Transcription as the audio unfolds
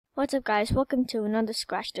What's up guys, welcome to another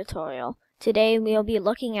Scratch tutorial. Today we'll be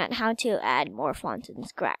looking at how to add more fonts in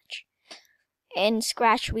Scratch. In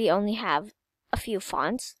Scratch we only have a few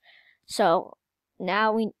fonts, so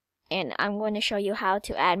I'm going to show you how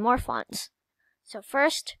to add more fonts. So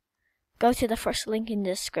first, go to the first link in the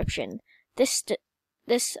description. This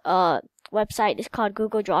website is called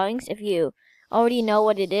Google Drawings. If you already know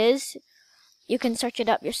what it is, you can search it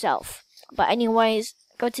up yourself. But anyways,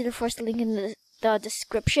 go to the first link in the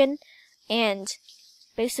description and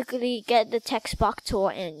basically get the text box tool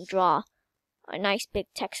and draw a nice big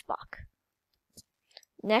text box.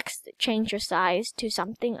 Next, change your size to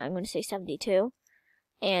something. I'm going to say 72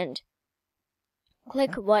 and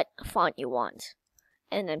click what font you want,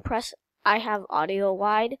 and then press I have audio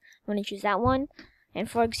wide. I'm going to choose that one, and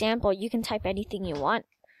for example you can type anything you want.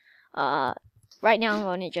 Right now I'm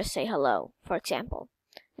going to just say hello, for example.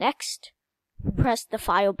 Next, press the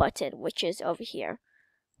file button, which is over here.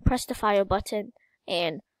 Press the file button,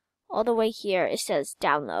 and all the way here it says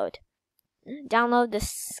download. Download the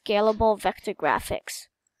scalable vector graphics.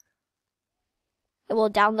 It will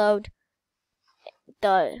download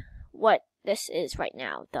what this is right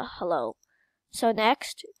now, the hello. So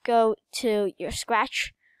next, go to your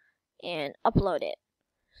Scratch and upload it.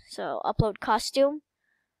 So upload costume,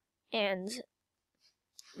 and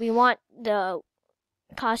we want the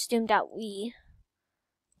costume that we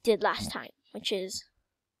did last time, which is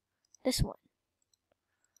this one,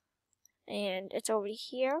 and it's over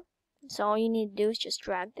here. So all you need to do is just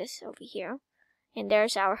drag this over here, and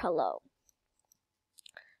there's our hello.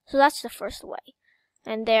 So that's the first way,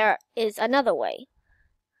 and there is another way.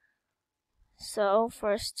 So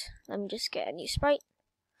first, let me just get a new sprite.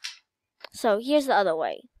 So here's the other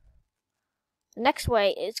way. The next way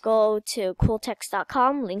is go to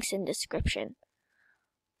cooltext.com, links in description.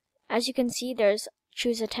 As you can see, there's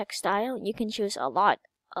choose a text style. You can choose a lot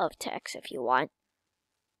of text if you want,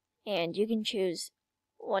 and you can choose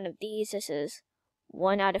one of these. This is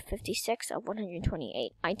 1 out of 56 of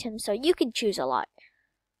 128 items, so you can choose a lot.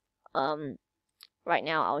 Right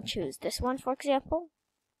now I'll choose this one, for example,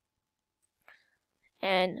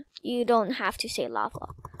 and you don't have to say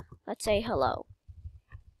lava. Let's say hello.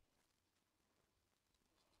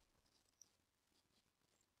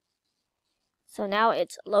 So now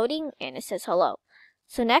it's loading and it says hello.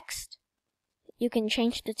 So next, you can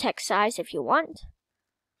change the text size if you want,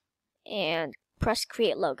 and press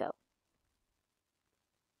create logo.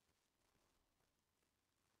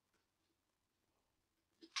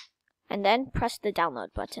 And then press the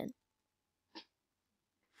download button.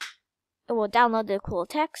 It will download the cool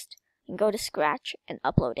text, and go to Scratch and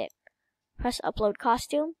upload it. Press upload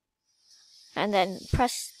costume, and then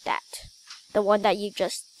press that, the one that you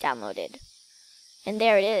just downloaded. And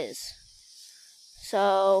there it is.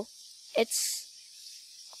 So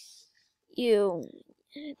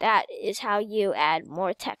that is how you add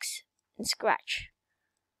more text in Scratch.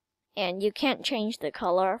 And you can't change the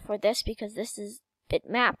color for this because this is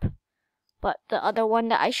bitmap. But the other one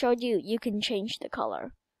that I showed you, you can change the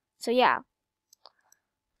color. So yeah.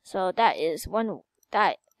 So that is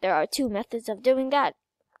there are two methods of doing that.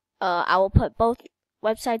 I will put both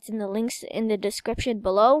websites in the links in the description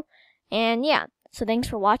below. And yeah. So thanks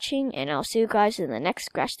for watching, and I'll see you guys in the next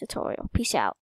Scratch tutorial. Peace out.